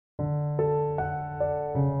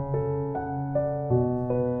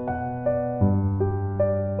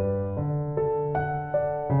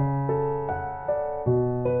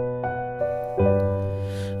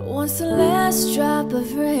last drop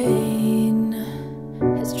of rain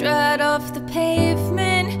has dried off the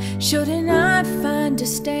pavement. Shouldn't I find a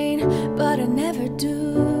stain? But I never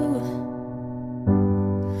do.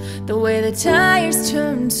 The way the tires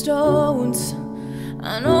turn stones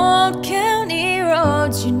on old county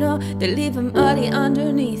roads, you know, they leave them muddy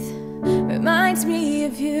underneath. Reminds me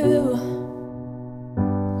of you.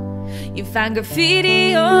 You find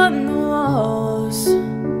graffiti on the walls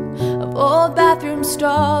of old bathroom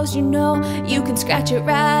stalls, you know, you can scratch it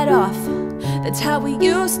right off. That's how we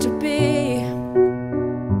used to be.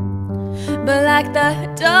 But like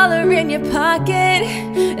the dollar in your pocket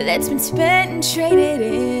that's been spent and traded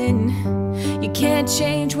in, you can't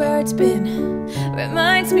change where it's been.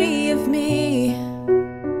 Reminds me of me.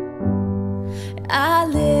 I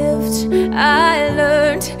lived, I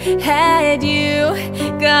learned, had you,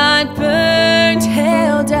 got burned,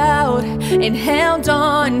 held out, and held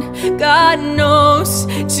on. God knows,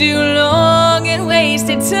 too long and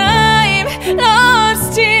wasted time,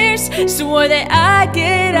 lost tears, swore that I'd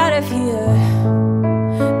get out of here.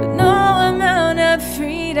 But no amount of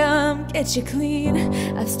freedom gets you clean.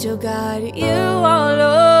 I've still got you all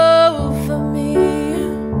over me.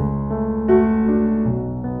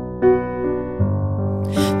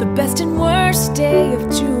 The best and worst day of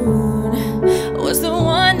June was the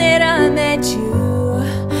one that I met you,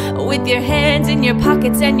 with your hands in your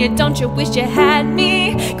pockets and your don't you wish you had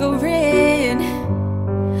me grin.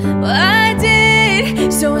 Well, I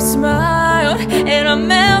did, so I smiled and I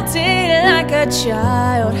melted like a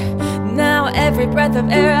child. Now every breath of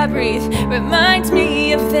air I breathe reminds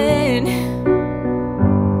me of then.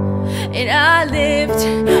 And I lived,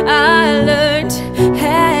 I learned,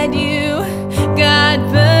 had you, got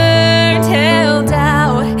burned, held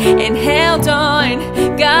out, and held on.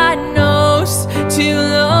 God knows, too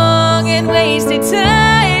long and wasted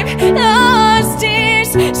time, lost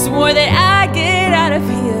tears, swore that I'd get out of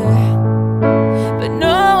here. But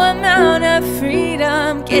no amount of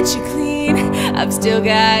freedom gets you clean. I've still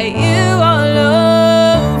got you all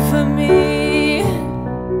over me.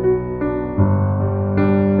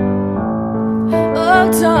 Oh,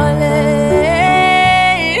 darling,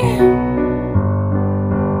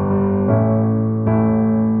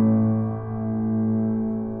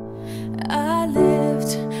 I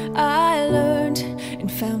lived, I learned,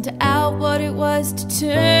 and found out what it was to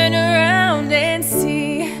turn around and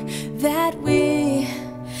see that we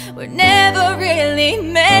were never really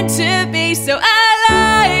meant to be. So I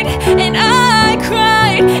lied and I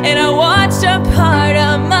cried and I watched a part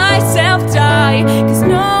of myself die. 'Cause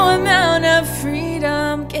no amount of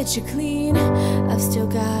freedom gets you clean. I've still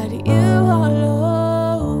got you all over.